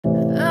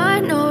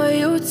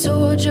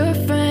told your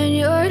friend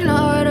you're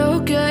not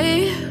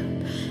okay,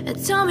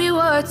 and tell me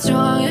what's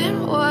wrong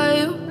and why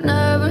you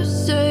never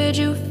said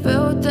you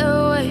felt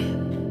that way.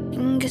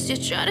 And guess you're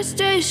trying to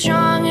stay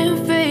strong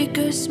and fake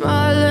a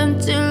smile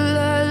until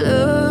I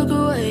look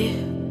away.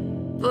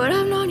 But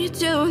I've known you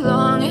too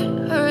long,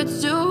 it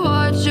hurts to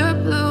watch your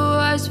blue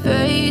eyes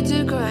fade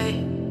to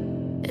gray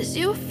as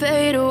you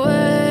fade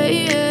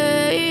away,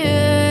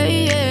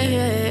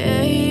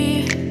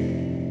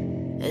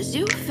 as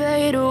you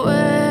fade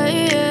away.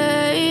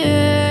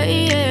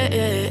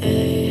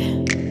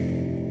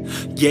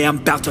 Yeah, I'm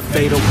about to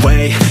fade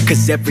away,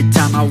 cause every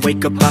time I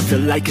wake up I feel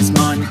like it's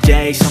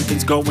Monday.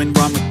 Something's going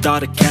wrong with all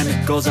the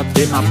chemicals up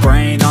in my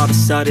brain. All of a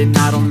sudden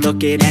I don't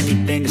look at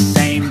anything the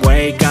same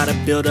way. Got a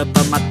buildup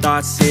of my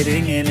thoughts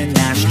sitting in an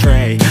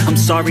ashtray. I'm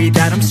sorry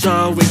that I'm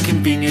so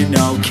inconvenient,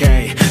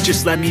 okay.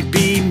 Just let me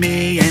be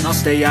me and I'll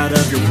stay out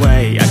of your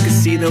way. I can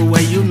see the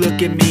way you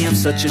look at me, I'm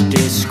such a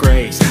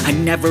disgrace. I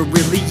never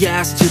really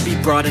asked to be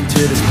brought into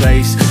this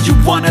place. You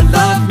wanna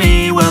love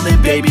me? Well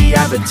then baby,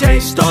 have a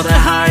taste. All the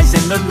highs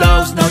and the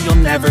lows, no,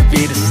 you'll never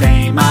be the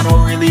same. I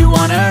don't really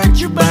wanna hurt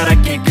you, but I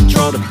can't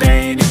control the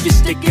pain. If you're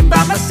sticking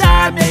by my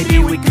side, maybe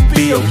we could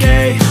be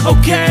okay.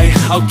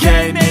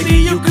 Okay, maybe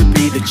you could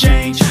be the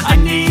change I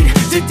need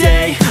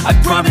today. I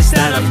promise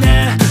that I've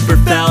never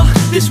felt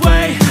this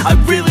way. I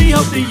really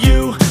hope that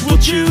you will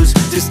choose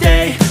to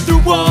stay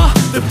through all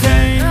the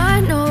pain.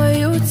 I know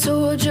you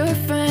told your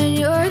friend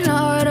you're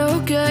not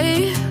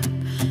okay,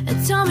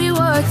 and tell me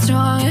what's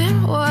wrong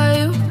and why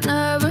you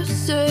never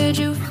said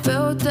you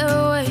felt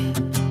that way.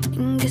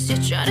 Guess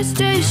you're trying to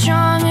stay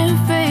strong and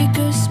fake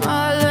a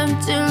smile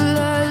until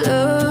I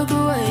look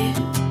away.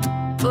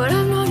 But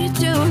I've known you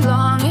too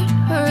long, it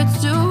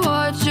hurts to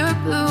watch your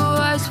blue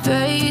eyes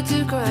fade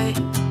to gray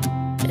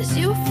as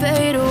you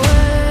fade away.